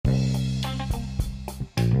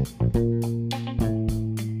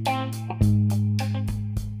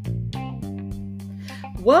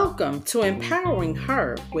Welcome to Empowering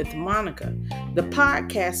Her with Monica, the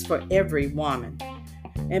podcast for every woman.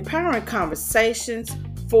 Empowering conversations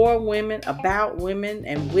for women, about women,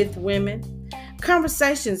 and with women.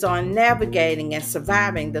 Conversations on navigating and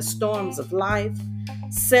surviving the storms of life,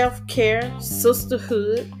 self-care,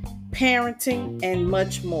 sisterhood, parenting, and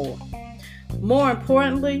much more. More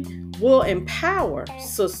importantly, we'll empower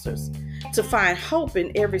sisters to find hope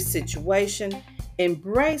in every situation,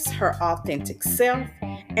 embrace her authentic self,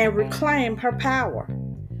 and reclaim her power.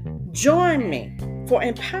 Join me for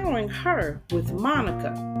Empowering Her with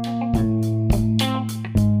Monica.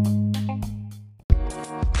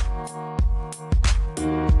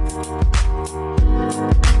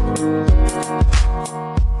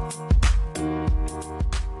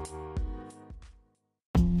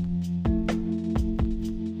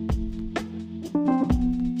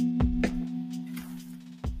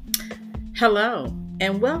 Hello,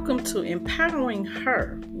 and welcome to Empowering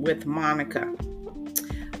Her with Monica.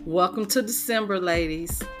 Welcome to December,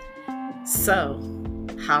 ladies. So,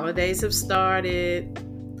 holidays have started.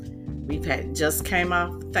 We've just came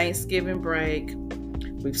off Thanksgiving break.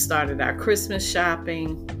 We've started our Christmas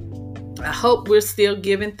shopping. I hope we're still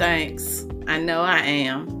giving thanks. I know I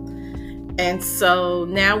am. And so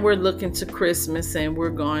now we're looking to Christmas and we're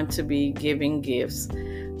going to be giving gifts.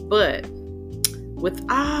 But with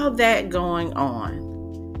all that going on,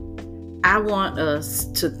 I want us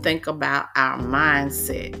to think about our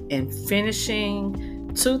mindset and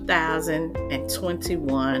finishing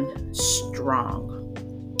 2021 strong.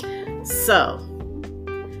 So,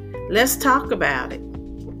 let's talk about it.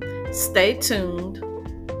 Stay tuned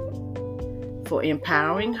for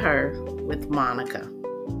Empowering Her with Monica.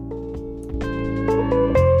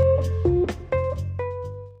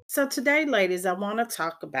 So today, ladies, I want to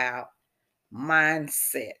talk about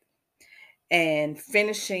mindset and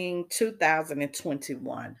finishing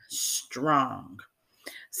 2021 strong.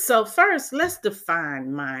 So first, let's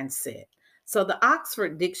define mindset. So the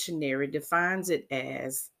Oxford Dictionary defines it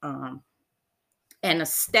as an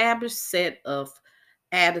established set of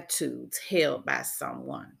attitudes held by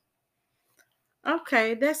someone.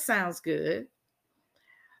 Okay, that sounds good.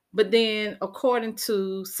 But then, according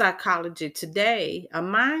to Psychology Today, a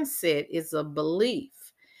mindset is a belief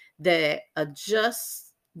that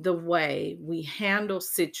adjusts the way we handle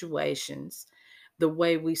situations, the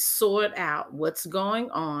way we sort out what's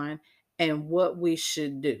going on, and what we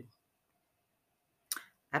should do.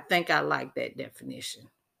 I think I like that definition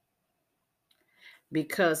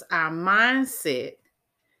because our mindset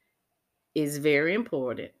is very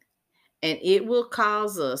important and it will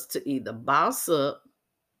cause us to either boss up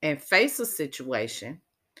and face a situation,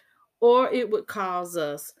 or it would cause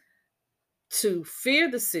us to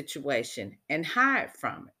fear the situation and hide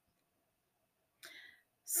from it.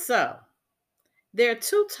 So, there are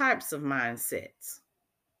two types of mindsets.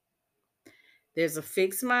 There's a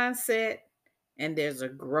fixed mindset and there's a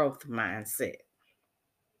growth mindset.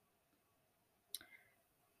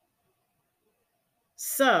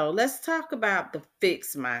 So, let's talk about the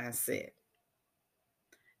fixed mindset.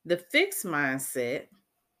 The fixed mindset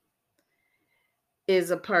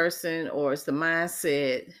is a person, or it's the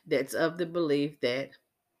mindset that's of the belief that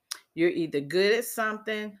you're either good at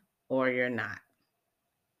something or you're not.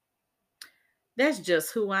 That's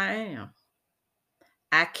just who I am.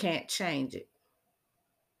 I can't change it.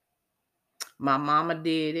 My mama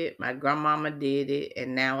did it, my grandmama did it,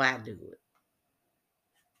 and now I do it.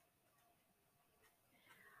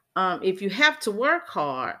 If you have to work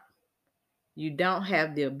hard, you don't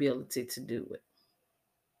have the ability to do it.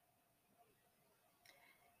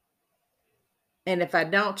 And if I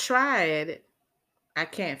don't try at it, I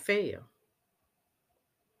can't fail.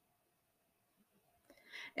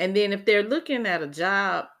 And then if they're looking at a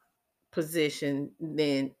job position,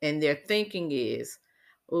 then and their thinking is,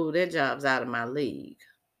 oh, that job's out of my league.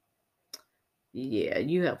 Yeah,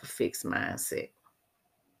 you have a fixed mindset.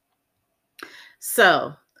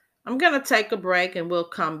 So I'm going to take a break and we'll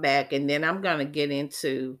come back, and then I'm going to get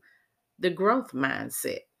into the growth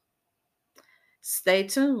mindset. Stay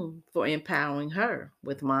tuned for Empowering Her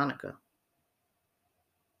with Monica.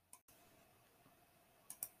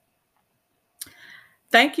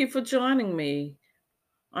 Thank you for joining me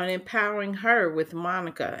on Empowering Her with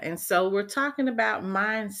Monica. And so we're talking about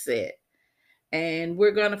mindset, and we're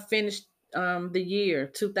going to finish the year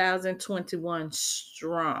 2021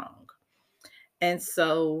 strong. And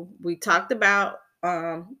so we talked about,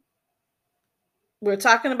 we're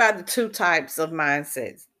talking about the two types of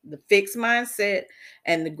mindsets, the fixed mindset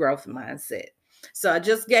and the growth mindset. So I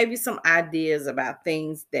just gave you some ideas about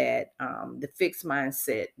things that the fixed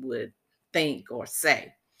mindset would think or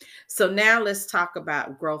say. So now let's talk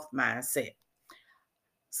about growth mindset.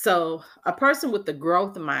 So a person with the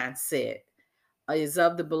growth mindset is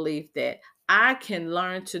of the belief that I can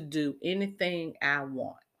learn to do anything I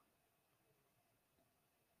want.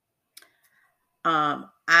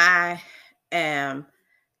 I am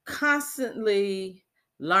constantly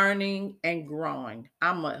learning and growing.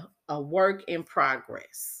 I'm a work in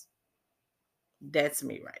progress. That's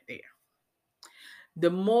me right there. The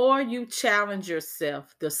more you challenge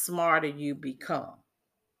yourself, the smarter you become.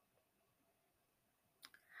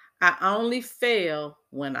 I only fail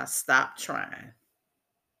when I stop trying.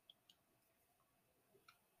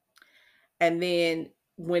 And then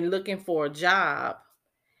when looking for a job,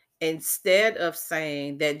 instead of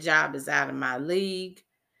saying that job is out of my league,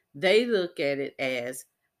 they look at it as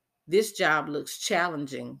this job looks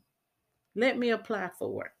challenging. Let me apply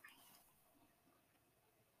for it.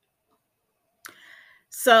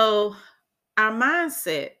 So, our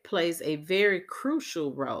mindset plays a very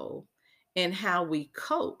crucial role in how we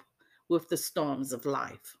cope with the storms of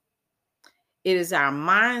life. It is our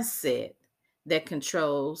mindset that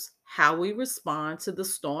controls how we respond to the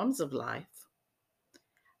storms of life.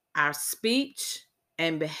 Our speech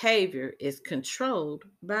and behavior is controlled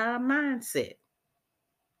by our mindset.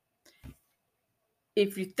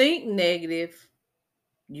 If you think negative,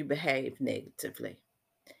 you behave negatively.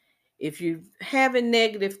 If you're having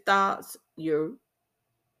negative thoughts, you're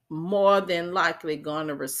more than likely going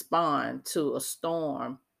to respond to a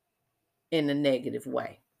storm in a negative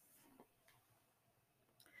way.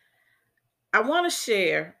 I want to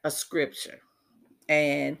share a scripture,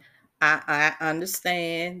 and I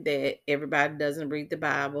understand that everybody doesn't read the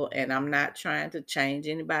Bible, and I'm not trying to change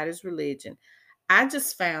anybody's religion. I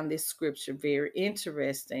just found this scripture very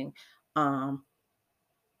interesting, and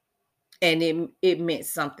it meant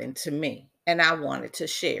something to me, and I wanted to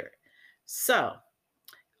share it. So,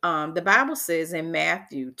 the Bible says in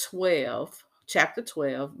Matthew 12, chapter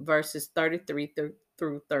 12, verses 33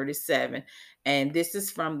 through 37, and this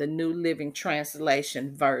is from the New Living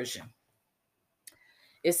Translation version.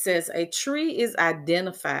 It says, a tree is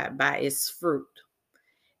identified by its fruit.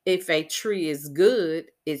 If a tree is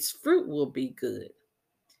good, its fruit will be good.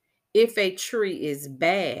 If a tree is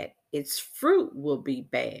bad, its fruit will be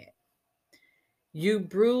bad. You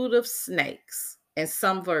brood of snakes, and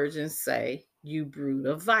some versions say, you brood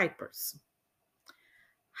of vipers.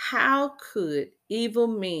 How could evil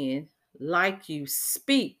men like you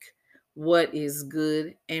speak what is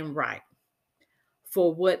good and right?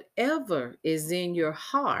 For whatever is in your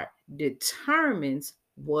heart determines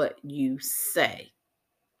what you say.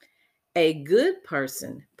 A good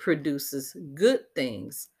person produces good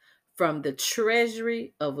things from the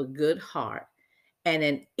treasury of a good heart, and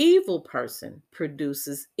an evil person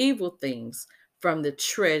produces evil things from the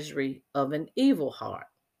treasury of an evil heart.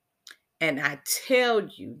 And I tell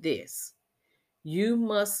you this, you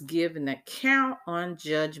must give an account on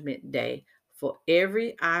Judgment Day for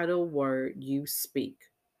every idle word you speak.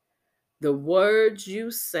 The words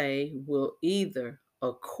you say will either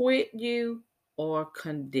acquit you or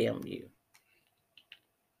condemn you.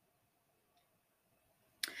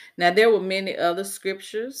 Now, there were many other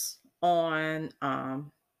scriptures on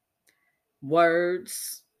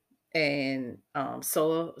words, and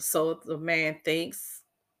so the man thinks,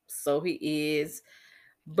 so he is.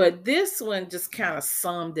 But this one just kind of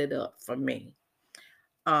summed it up for me.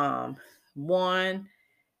 Um, One,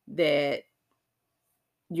 that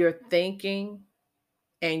your thinking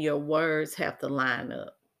and your words have to line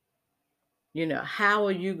up. How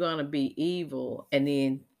are you going to be evil and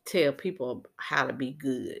then tell people how to be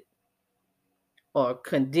good or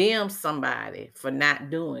condemn somebody for not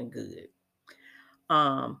doing good?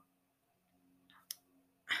 Um,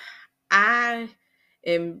 I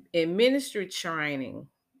in ministry training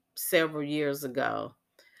several years ago,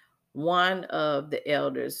 one of the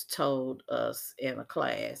elders told us in a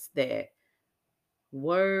class that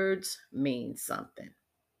words mean something.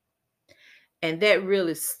 And that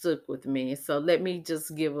really stuck with me. So let me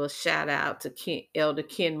just give a shout out to Elder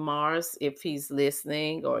Ken Mars, if he's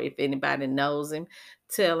listening or if anybody knows him.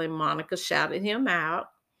 Tell him Monica shouted him out.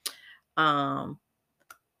 Um,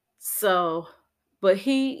 so, but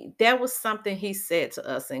that was something he said to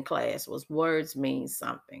us in class, was words mean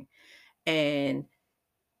something. And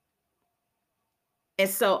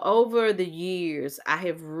so over the years, I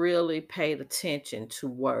have really paid attention to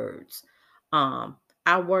words.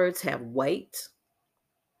 Our words have weight.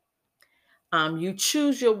 You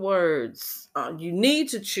choose your words. You need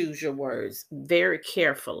to choose your words very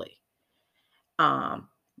carefully. Um,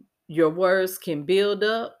 Your words can build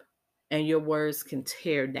up and your words can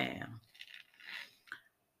tear down.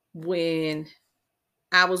 When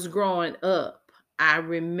I was growing up, I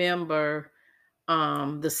remember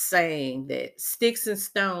the saying that sticks and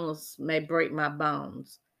stones may break my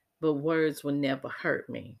bones, but words will never hurt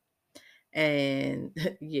me. And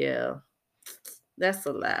yeah, that's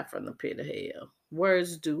a lie from the pit of hell.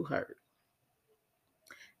 Words do hurt.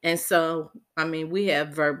 And so, I mean, we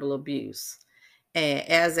have verbal abuse. And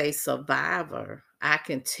as a survivor, I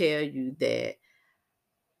can tell you that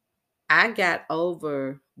I got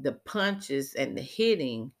over the punches and the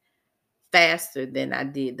hitting faster than I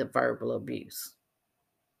did the verbal abuse.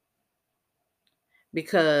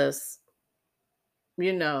 Because,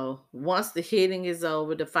 once the hitting is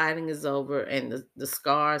over, the fighting is over, and the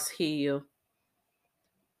scars heal,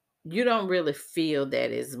 you don't really feel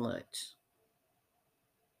that as much.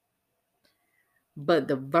 But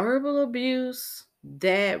the verbal abuse,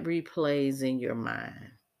 that replays in your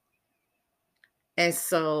mind. And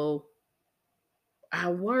so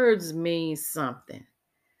our words mean something.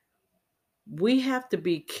 We have to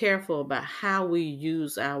be careful about how we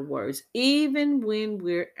use our words, even when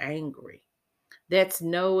we're angry. That's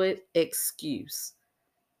no excuse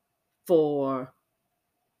for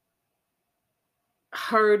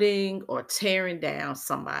hurting or tearing down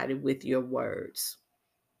somebody with your words.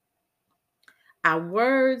 Our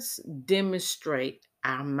words demonstrate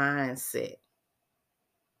our mindset.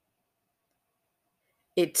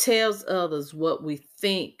 It tells others what we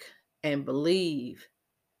think and believe,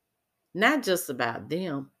 not just about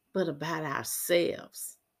them, but about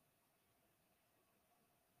ourselves.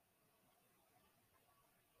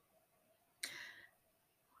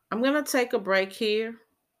 I'm going to take a break here.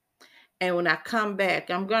 And when I come back,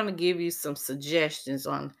 I'm going to give you some suggestions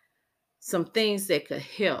on some things that could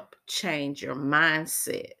help change your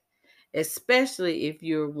mindset, especially if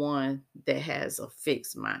you're one that has a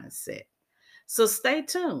fixed mindset. So stay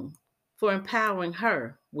tuned for Empowering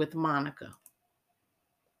Her with Monica.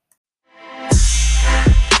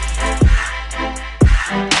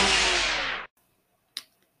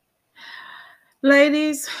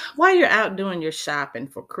 Ladies, while you're out doing your shopping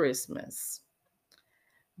for Christmas,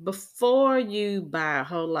 before you buy a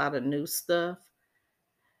whole lot of new stuff,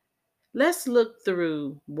 let's look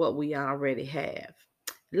through what we already have.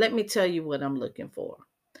 Let me tell you what I'm looking for.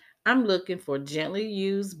 I'm looking for gently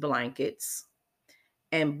used blankets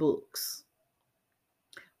and books.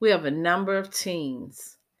 We have a number of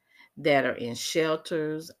teens that are in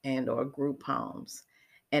shelters and or group homes,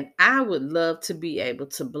 and I would love to be able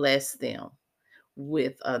to bless them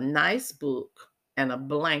with a nice book and a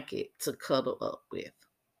blanket to cuddle up with.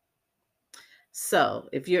 So,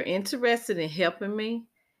 if you're interested in helping me,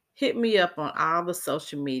 hit me up on all the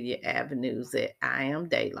social media avenues at I Am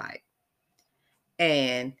Daylight,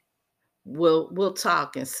 and we'll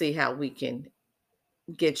talk and see how we can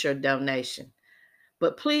get your donation.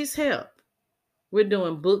 But please help. We're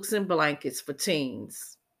doing books and blankets for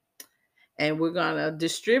teens, and we're going to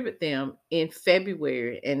distribute them in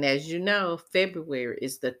February. And as you know, February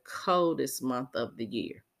is the coldest month of the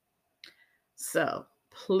year. So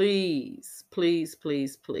please, please,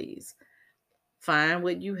 please, please find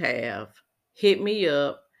what you have, hit me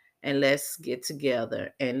up, and let's get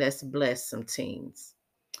together and let's bless some teens.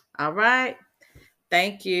 All right.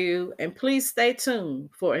 Thank you. And please stay tuned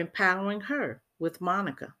for Empowering Her with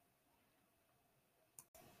Monica.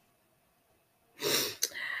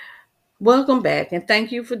 Welcome back, and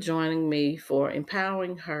thank you for joining me for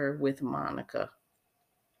Empowering Her with Monica.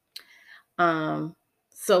 Um,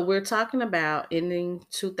 so we're talking about ending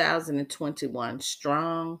 2021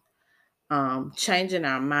 strong, changing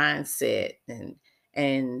our mindset,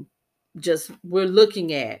 and just we're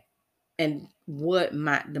looking at and what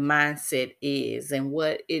the mindset is and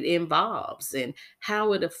what it involves and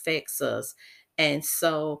how it affects us. And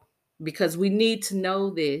so, because we need to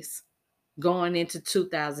know this going into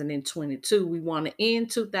 2022. We want to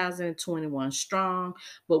end 2021 strong,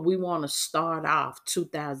 but we want to start off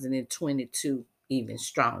 2022 even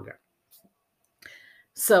stronger.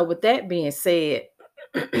 So, with that being said,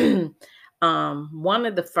 one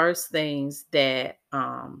of the first things that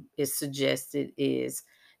is suggested is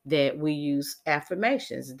that we use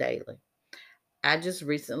affirmations daily. I just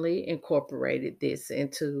recently incorporated this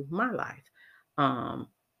into my life. Um,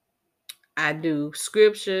 I do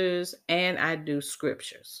scriptures and I do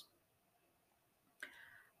scriptures.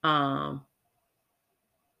 Um,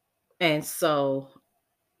 and so,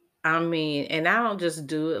 I mean, and I don't just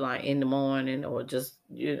do it like in the morning or just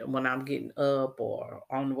when I'm getting up or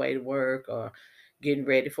on the way to work or getting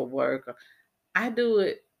ready for work. I do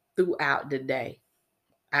it throughout the day.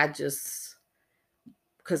 I just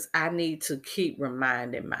because I need to keep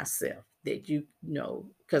reminding myself that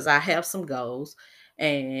because I have some goals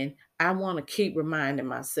and I want to keep reminding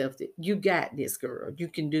myself that you got this, girl. You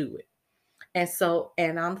can do it.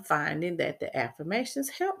 And I'm finding that the affirmations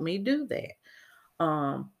help me do that.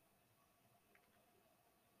 Um,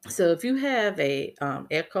 so if you have a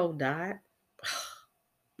Echo Dot,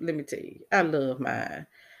 let me tell you, I love mine.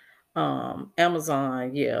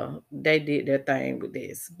 Amazon, yeah, they did their thing with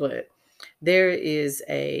this, but there is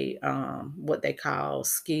a what they call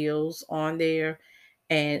skills on there,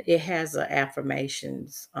 and it has an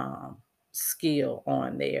affirmations skill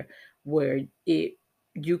on there where it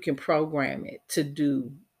you can program it to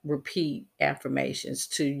do repeat affirmations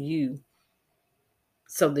to you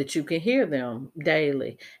so that you can hear them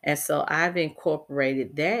daily. And so I've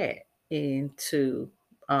incorporated that into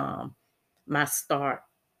um, my start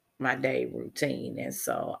my day routine. And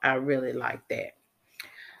so I really like that.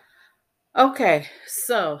 Okay,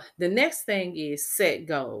 so the next thing is set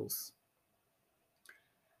goals.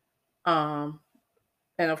 Um,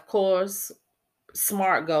 and of course,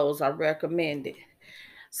 smart goals are recommended.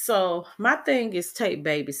 So my thing is take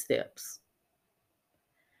baby steps.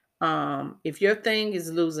 If your thing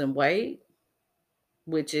is losing weight,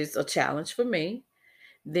 which is a challenge for me,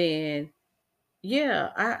 then yeah,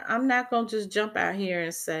 I'm not gonna just jump out here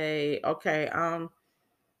and say, okay, I'm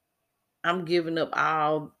giving up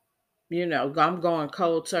all, I'm going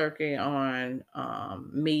cold turkey on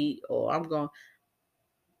meat, or I'm going.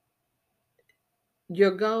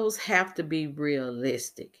 Your goals have to be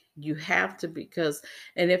realistic. You have to, because,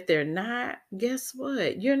 and if they're not, guess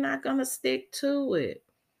what? You're not gonna stick to it.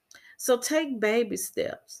 So take baby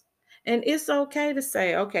steps, and it's okay to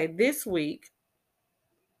say, okay, this week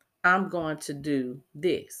I'm going to do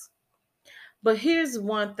this. But here's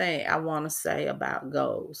one thing I want to say about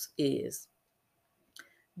goals is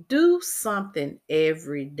do something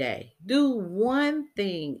every day. Do one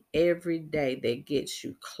thing every day that gets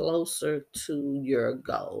you closer to your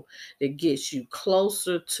goal, that gets you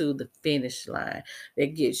closer to the finish line,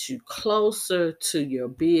 that gets you closer to your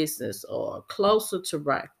business or closer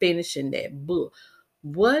to finishing that book.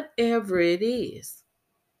 Whatever it is,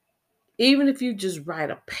 even if you just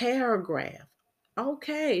write a paragraph,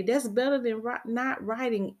 okay, that's better than not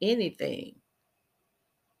writing anything.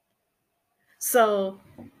 So,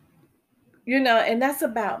 and that's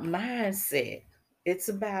about mindset. It's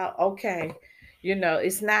about, okay,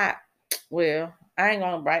 it's not, well, I ain't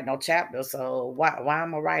gonna write no chapter, so why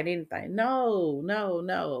am I write anything? No, no,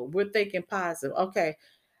 no. We're thinking positive. Okay,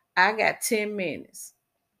 I got 10 minutes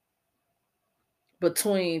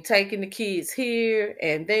between taking the kids here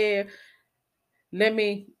and there. Let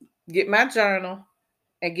me get my journal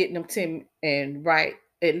and get them 10 and write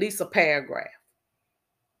at least a paragraph.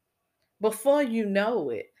 Before you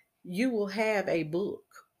know it, you will have a book.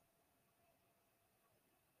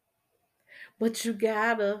 But you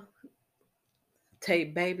gotta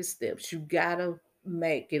take baby steps. You gotta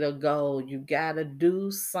make it a goal. You gotta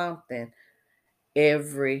do something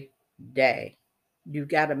every day. You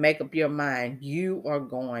gotta make up your mind. You are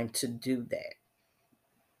going to do that.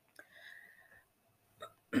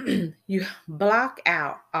 You block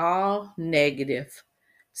out all negative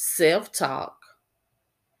self talk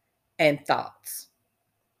and thoughts.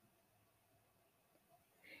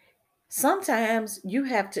 Sometimes you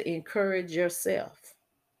have to encourage yourself.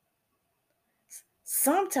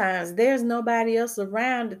 Sometimes there's nobody else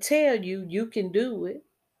around to tell you you can do it.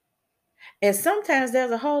 And sometimes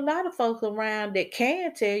there's a whole lot of folks around that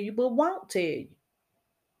can tell you but won't tell you.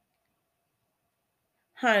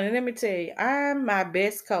 Honey, let me tell you, I'm my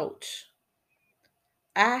best coach.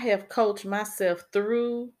 I have coached myself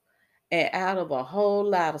through and out of a whole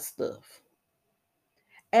lot of stuff.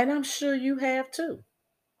 And I'm sure you have too.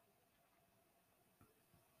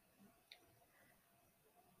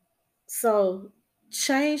 So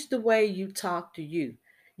change the way you talk to you.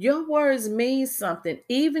 Your words mean something,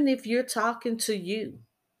 even if you're talking to you.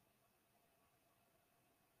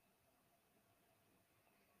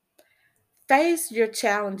 Face your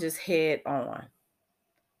challenges head on.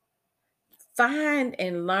 Find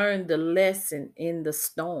and learn the lesson in the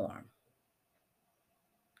storm.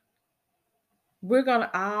 We're going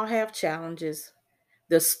to all have challenges.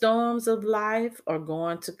 The storms of life are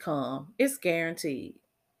going to come. It's guaranteed.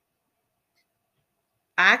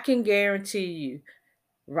 I can guarantee you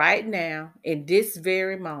right now, in this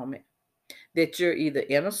very moment, that you're either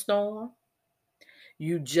in a storm,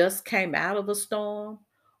 you just came out of a storm,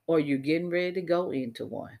 or you're getting ready to go into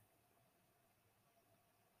one.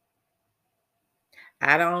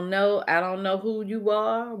 I don't know. I don't know who you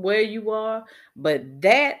are, where you are, but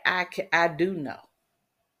that I do know.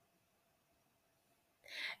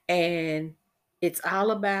 And it's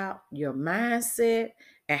all about your mindset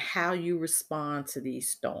and how you respond to these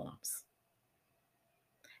storms,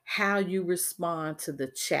 how you respond to the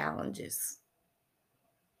challenges.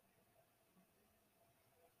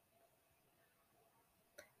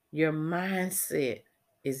 Your mindset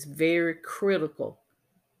is very critical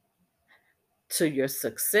to your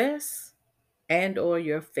success and or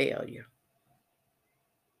your failure.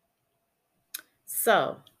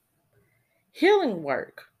 So, healing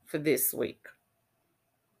work for this week.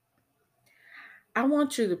 I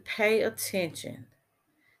want you to pay attention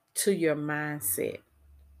to your mindset.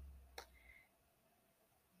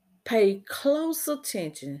 Pay close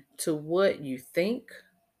attention to what you think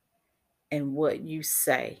and what you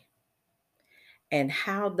say and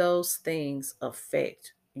how those things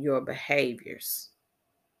affect your behaviors.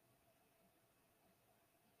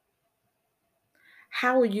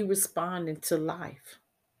 How are you responding to life?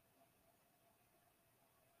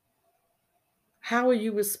 How are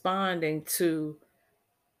you responding to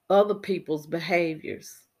other people's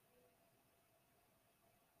behaviors?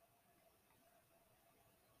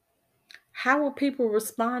 How are people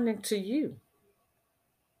responding to you,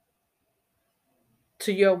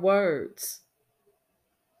 to your words,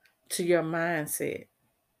 to your mindset?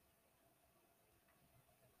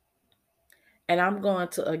 And I'm going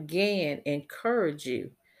to again encourage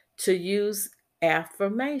you to use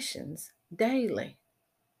affirmations daily.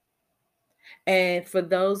 And for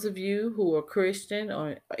those of you who are Christian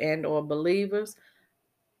or believers,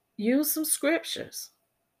 use some scriptures.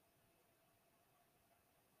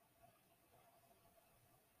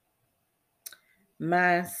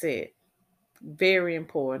 Mindset, very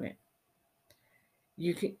important.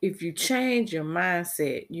 You can if you change your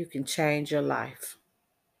mindset, you can change your life.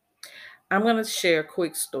 I'm going to share a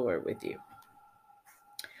quick story with you.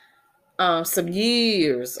 Some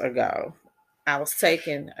years ago, I was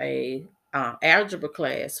taking a algebra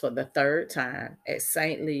class for the third time at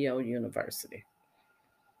St. Leo University.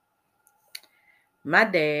 My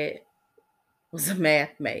dad was a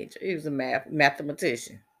math major. He was a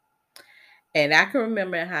mathematician. And I can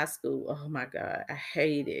remember in high school, oh my God, I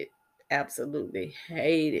hated, absolutely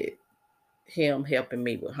hated him helping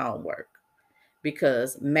me with homework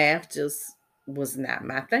because math just was not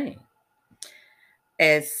my thing.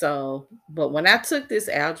 And so, but when I took this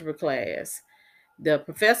algebra class, the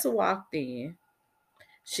professor walked in,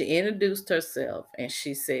 she introduced herself, and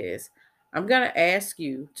she says, I'm going to ask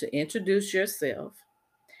you to introduce yourself.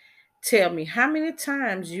 Tell me how many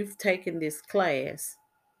times you've taken this class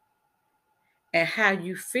and how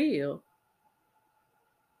you feel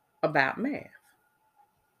about math.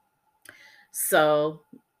 So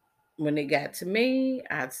when it got to me,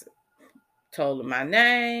 told her my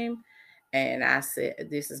name and I said,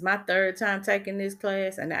 this is my third time taking this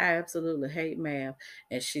class and I absolutely hate math.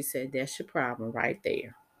 And she said, that's your problem right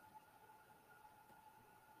there.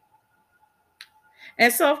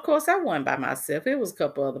 And so, of course, I wasn't by myself. It was a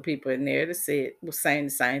couple other people in there that said was saying the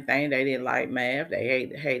same thing. They didn't like math. They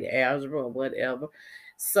hated algebra or whatever.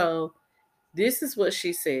 So this is what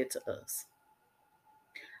she said to us.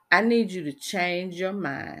 I need you to change your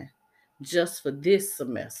mind just for this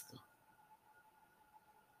semester.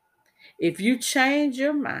 If you change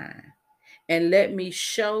your mind and let me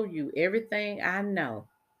show you everything I know,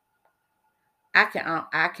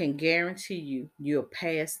 I can guarantee you'll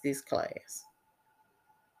pass this class.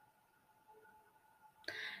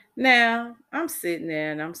 Now, I'm sitting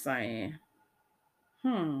there and I'm saying,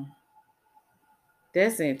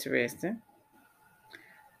 that's interesting.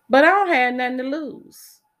 But I don't have nothing to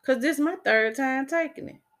lose because this is my third time taking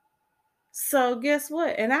it. So guess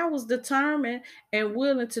what? And I was determined and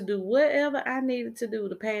willing to do whatever I needed to do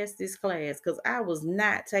to pass this class because I was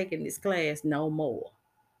not taking this class no more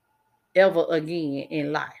ever again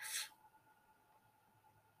in life.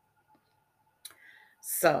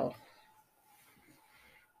 So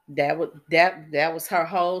that was her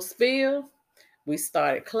whole spiel. We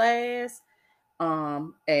started class.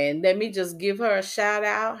 And let me just give her a shout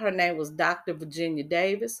out. Her name was Dr. Virginia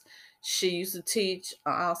Davis. She used to teach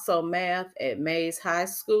also math at Mays High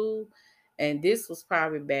School. And this was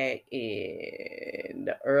probably back in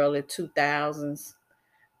the early 2000s.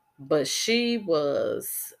 But she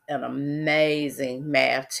was an amazing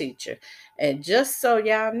math teacher. And just so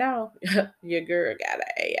y'all know, your girl got an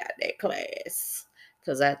A out that class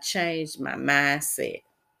because I changed my mindset.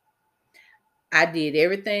 I did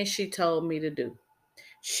everything she told me to do.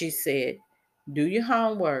 She said, do your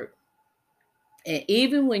homework. And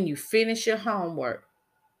even when you finish your homework,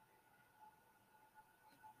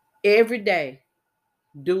 every day,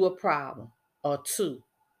 do a problem or two.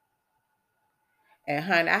 And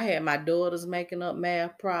honey, I had my daughters making up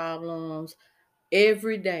math problems.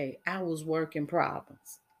 Every day I was working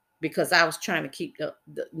problems because I was trying to keep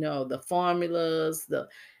the formulas,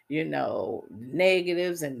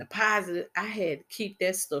 negatives and the positive. I had to keep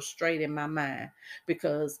that stuff straight in my mind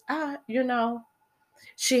because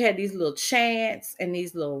she had these little chants and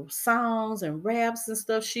these little songs and raps and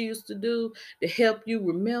stuff she used to do to help you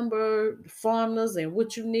remember the formulas and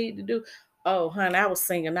what you need to do. Oh, honey, I was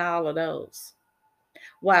singing all of those.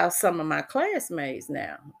 While some of my classmates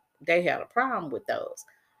now, they had a problem with those.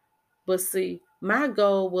 But see, my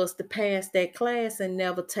goal was to pass that class and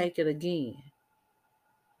never take it again.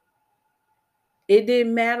 It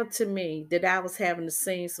didn't matter to me that I was having to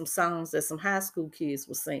sing some songs that some high school kids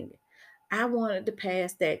were singing. I wanted to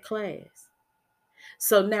pass that class.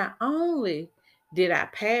 So not only did I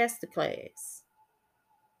pass the class,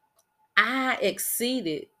 I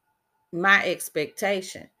exceeded my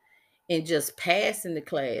expectation in just passing the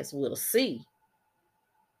class with a C.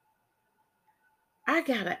 I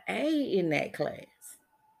got an A in that class.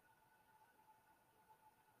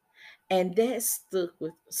 And that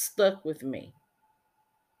stuck with me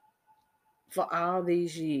for all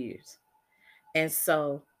these years. And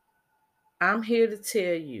so I'm here to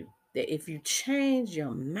tell you that if you change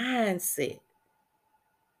your mindset,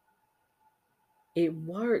 it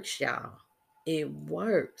works, y'all. It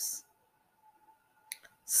works.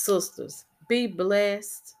 Sisters, be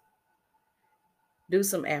blessed. Do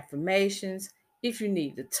some affirmations. If you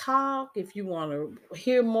need to talk, if you want to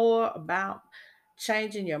hear more about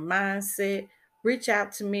changing your mindset, reach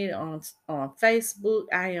out to me on Facebook.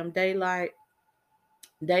 I am Daylight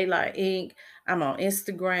Inc. I'm on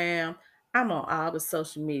Instagram. I'm on all the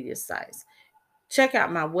social media sites. Check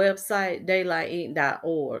out my website,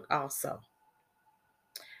 daylightinc.org also.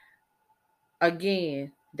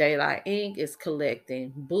 Again, Daylight Inc. is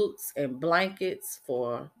collecting books and blankets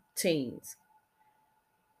for teens.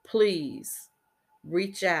 Please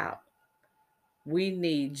reach out. We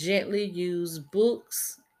need gently used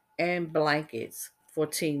books and blankets for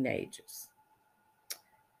teenagers.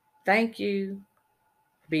 Thank you.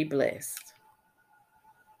 Be blessed.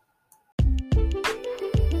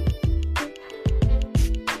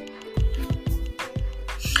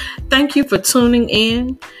 Thank you for tuning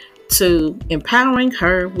in to Empowering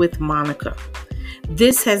Her with Monica.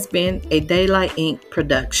 This has been a Daylight Inc.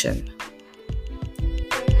 production.